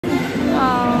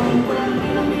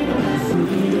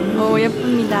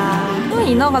예쁩니다.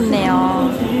 인어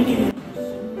같네요.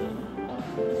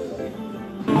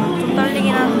 좀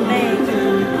떨리긴 하는데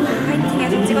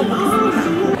파이팅해서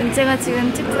찍어보겠습니다. 은채가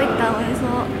지금 찍고 있다고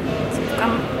해서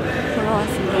잠깐 보러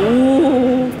왔습니다.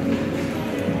 오,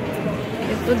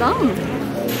 예쁘다.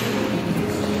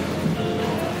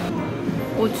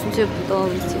 오, 진짜 예쁘다,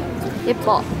 은채.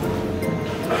 예뻐.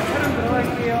 촬영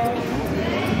들어갈게요.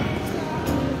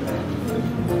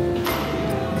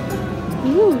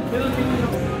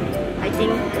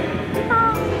 파이팅.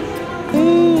 오,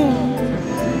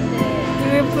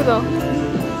 이거 예쁘다.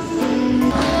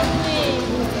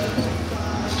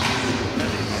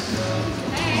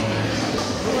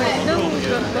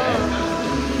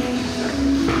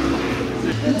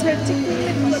 잘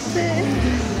찍는 것 같아.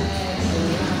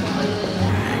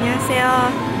 안녕하세요.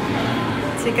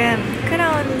 지금 크라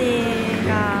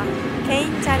언니가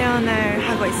개인 촬영을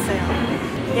하고 있어요.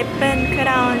 예쁜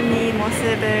크라 언니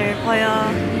모습을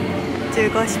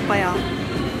보여주고 싶어요.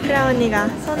 크라 언니가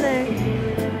손을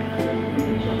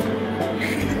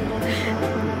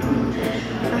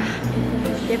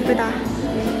예쁘다.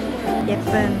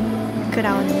 예쁜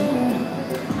크라 언니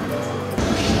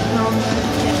너무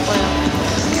예뻐요.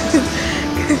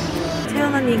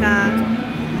 채연 언니가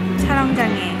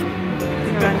촬영장에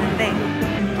들어왔는데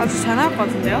아주 잘 나올 것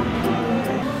같은데요?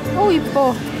 오,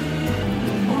 이뻐.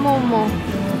 어머.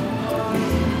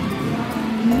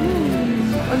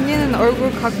 언니는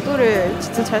얼굴 각도를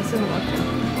진짜 잘 쓰는 것 같아요.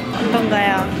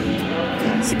 어떤가요?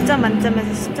 10점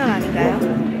만점에서 10점 아닌가요?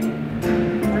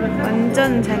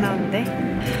 완전 잘 나오는데?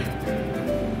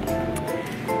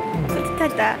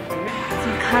 뿌듯하다.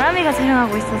 지금 가람이가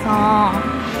촬영하고 있어서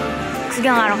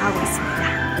구경하러 가고 있습니다.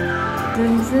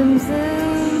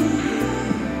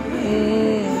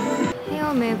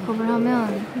 헤어 메이크업을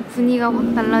하면 분위기가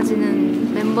확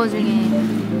달라지는 멤버 중에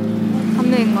한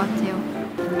명인 것 같아요.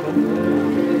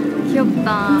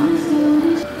 귀엽다.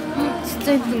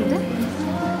 진짜 예쁜데?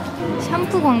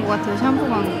 샴푸 광고 같아요, 샴푸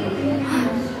광고.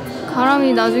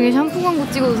 가람이 나중에 샴푸 광고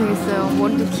찍어도 되겠어요.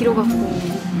 머리도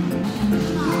길어갖고.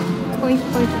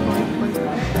 이뻐.